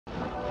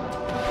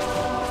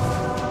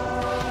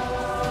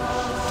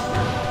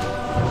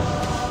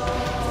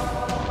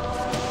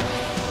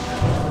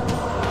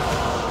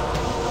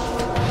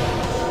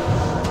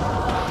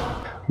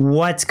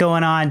What's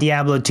going on,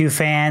 Diablo 2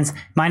 fans?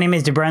 My name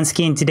is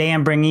Dobrunsky, and today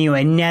I'm bringing you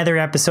another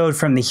episode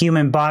from the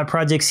Human Bot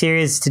Project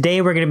series.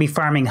 Today we're going to be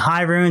farming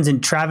high runes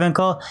in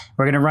Travincal.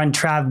 We're going to run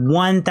Trav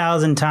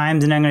 1,000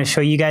 times, and I'm going to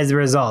show you guys the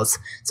results.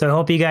 So I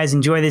hope you guys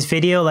enjoy this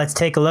video. Let's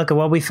take a look at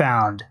what we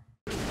found.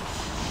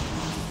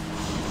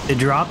 The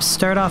drops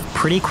start off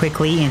pretty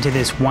quickly into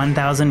this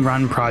 1,000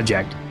 run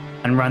project.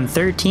 On run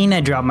 13, I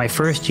dropped my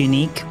first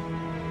unique.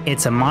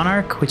 It's a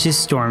Monarch, which is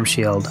Storm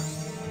Shield.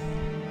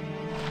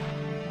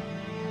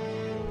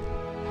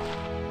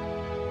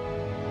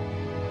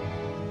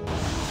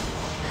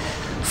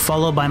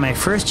 Followed by my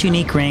first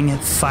unique ring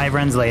 5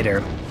 runs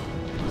later.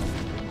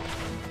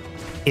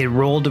 It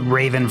rolled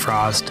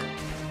Ravenfrost.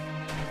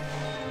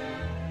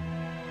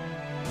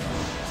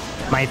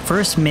 My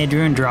first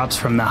mid-rune drops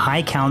from the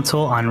High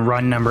Council on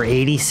run number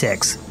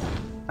 86.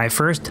 My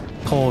first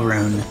Pole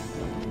Rune.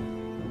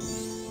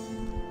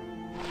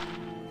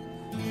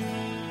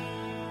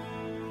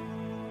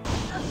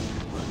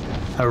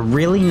 A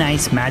really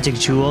nice magic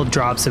jewel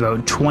drops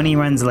about 20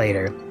 runs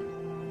later.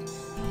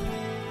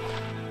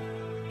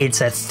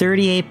 It's a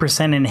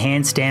 38%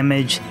 enhanced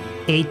damage,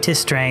 8 to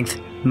strength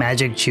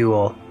magic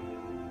jewel.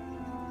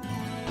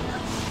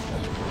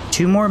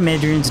 2 more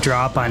mid-runes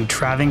drop on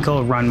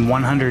Travincal run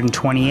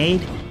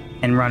 128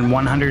 and run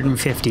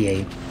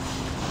 158.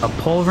 A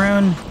Pole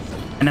Rune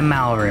and a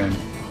Mal Rune.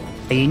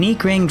 A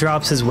unique ring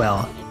drops as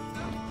well.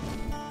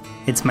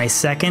 It's my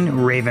second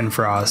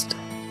Ravenfrost.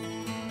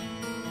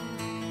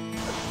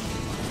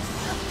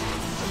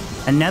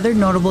 Another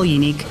notable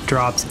unique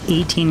drops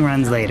 18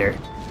 runs later.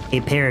 A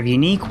pair of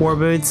unique war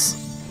boots,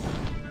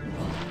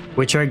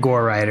 which are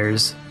Gore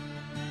Riders.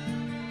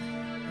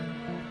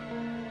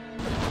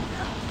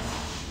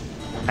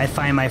 I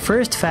find my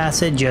first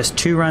facet just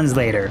 2 runs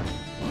later.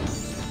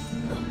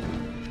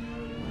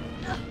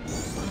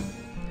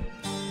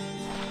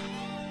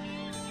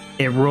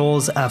 It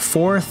rolls a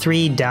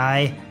 4/3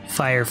 die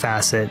fire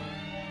facet.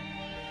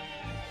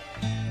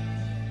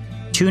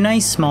 2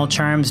 nice small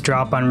charms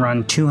drop on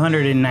run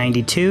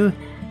 292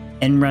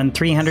 and run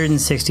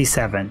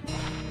 367.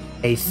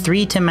 A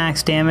 3 to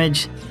max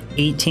damage,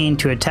 18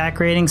 to attack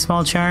rating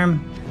small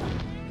charm,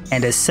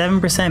 and a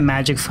 7%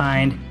 magic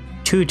find,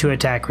 2 to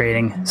attack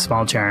rating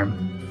small charm.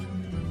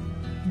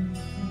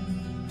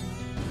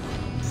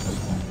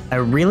 A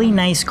really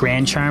nice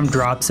grand charm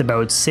drops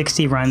about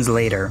 60 runs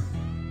later.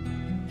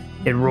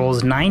 It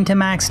rolls 9 to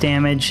max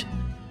damage,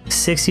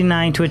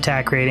 69 to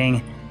attack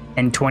rating,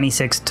 and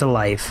 26 to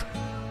life.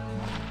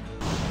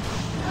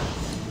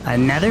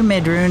 Another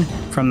mid-rune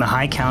from the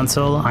High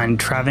Council on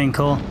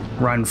Travincal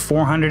run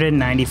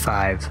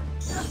 495.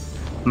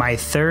 My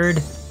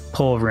third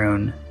Pole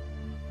Rune.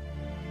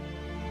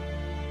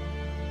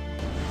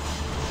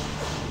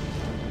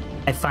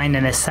 I find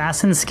an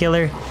Assassin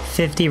Skiller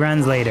 50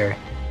 runs later.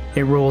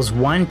 It rolls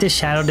 1 to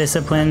Shadow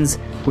Disciplines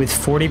with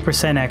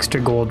 40% extra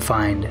gold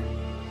find.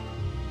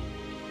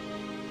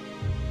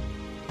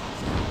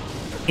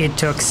 It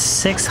took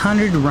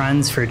 600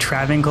 runs for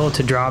Travincal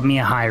to drop me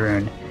a high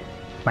rune.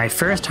 My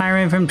first high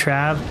rune from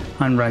Trav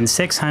on run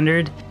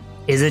 600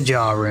 is a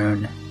Jaw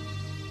Rune.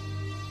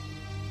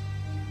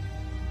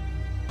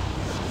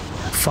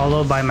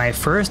 Followed by my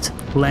first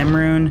Lem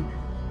Rune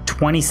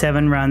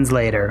 27 runs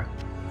later.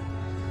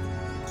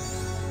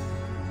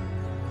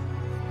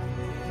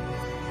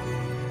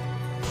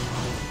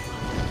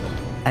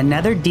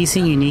 Another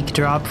decent unique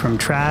drop from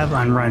Trav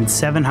on run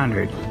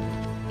 700.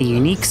 A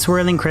unique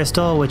swirling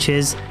crystal, which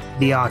is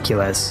the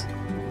Oculus.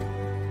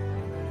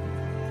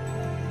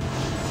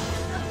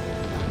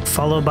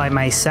 Followed by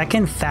my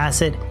second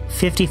facet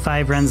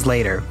 55 runs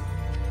later.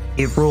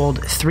 It rolled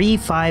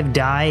 3/5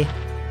 die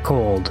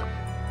cold.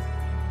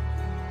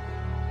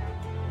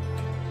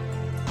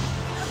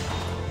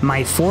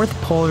 My fourth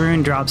Pole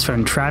Rune drops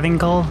from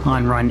Travincal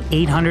on run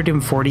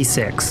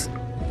 846.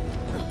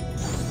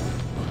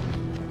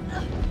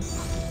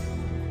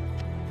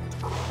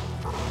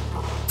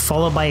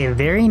 Followed by a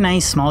very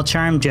nice small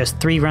charm just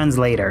 3 runs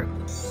later.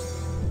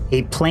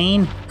 A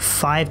plain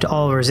 5 to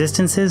all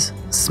resistances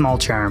small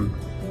charm.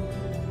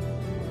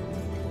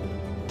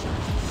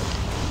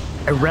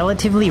 A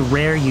relatively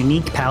rare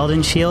unique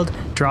Paladin Shield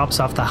drops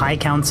off the High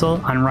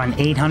Council on run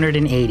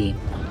 880.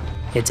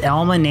 It's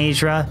Elma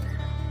Nazra.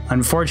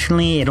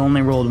 Unfortunately, it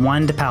only rolled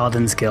 1 to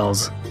Paladin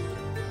skills.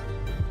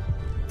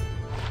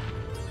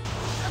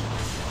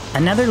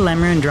 Another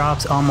Lemrune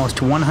drops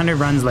almost 100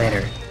 runs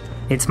later.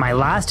 It's my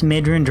last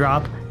mid-rune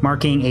drop,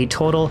 marking a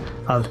total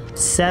of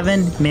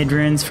 7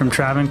 mid-runes from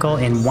Travincal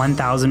in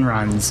 1,000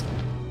 runs.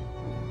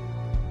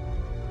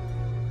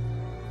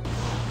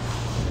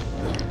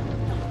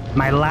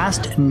 My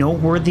last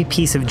noteworthy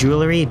piece of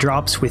jewelry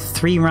drops with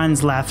 3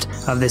 runs left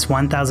of this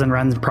 1,000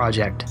 runs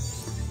project.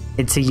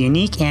 It's a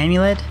unique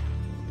amulet,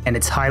 and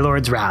it's High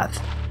Lord's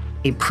Wrath.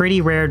 A pretty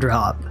rare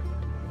drop.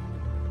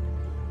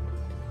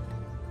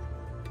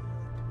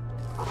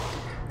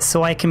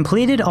 So I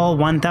completed all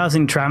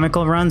 1,000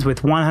 Travincal runs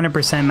with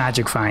 100%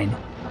 magic find.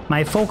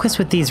 My focus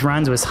with these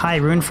runs was high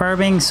rune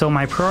farming, so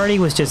my priority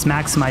was just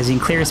maximizing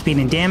clear speed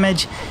and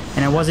damage,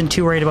 and I wasn't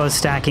too worried about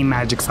stacking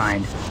magic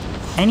find.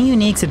 Any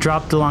uniques that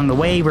dropped along the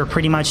way were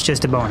pretty much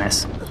just a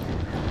bonus.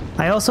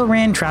 I also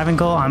ran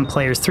Travincal on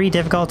Players 3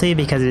 difficulty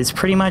because it is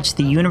pretty much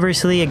the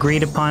universally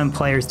agreed upon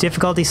players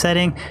difficulty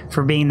setting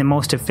for being the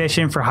most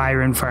efficient for high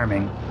rune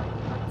farming.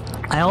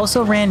 I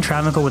also ran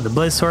Travincal with the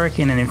Blizzork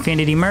in an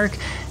Infinity Merc,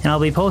 and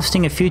I'll be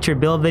posting a future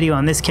build video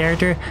on this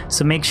character,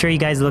 so make sure you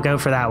guys look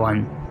out for that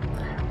one.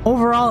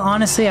 Overall,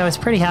 honestly, I was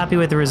pretty happy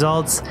with the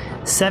results.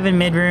 7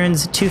 mid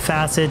runes, 2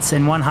 facets,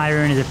 and 1 high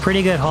rune is a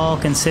pretty good haul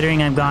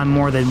considering I've gone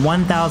more than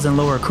 1,000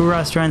 lower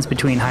Kuros runs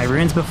between high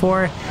runes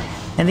before,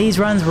 and these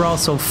runs were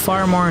also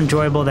far more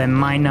enjoyable than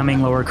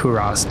mind-numbing lower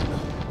Kuros.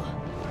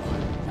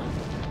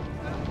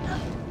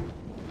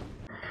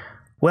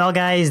 Well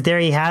guys, there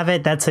you have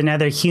it. That's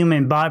another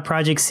human bot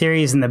project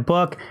series in the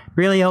book.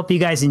 Really hope you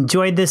guys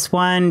enjoyed this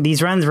one.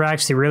 These runs were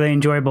actually really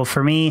enjoyable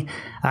for me.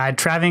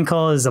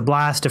 Travincal is a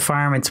blast to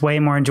farm. It's way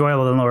more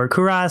enjoyable than lower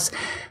Kuros.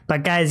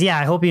 But guys, yeah,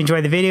 I hope you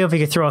enjoyed the video. If you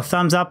could throw a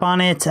thumbs up on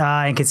it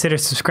and consider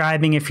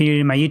subscribing if you're new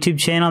to my YouTube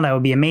channel, that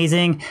would be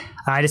amazing.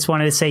 I just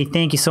wanted to say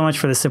thank you so much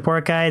for the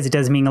support, guys. It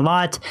does mean a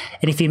lot.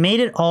 And if you made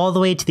it all the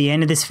way to the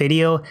end of this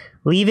video,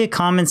 leave a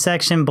comment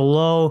section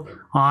below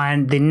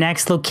on the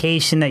next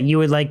location that you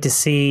would like to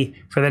see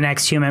for the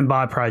next human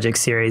bot project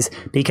series,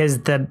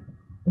 because the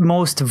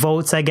most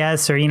votes, I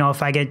guess, or you know,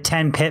 if I get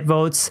 10 pit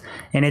votes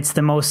and it's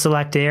the most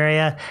selected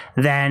area,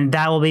 then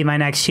that will be my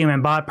next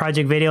human bot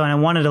project video. And I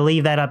wanted to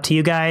leave that up to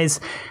you guys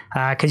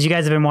because you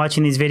guys have been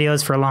watching these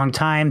videos for a long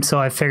time, so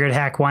I figured,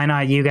 heck, why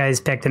not you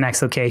guys pick the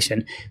next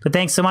location. But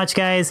thanks so much,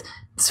 guys.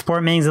 The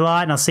support means a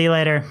lot, and I'll see you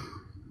later.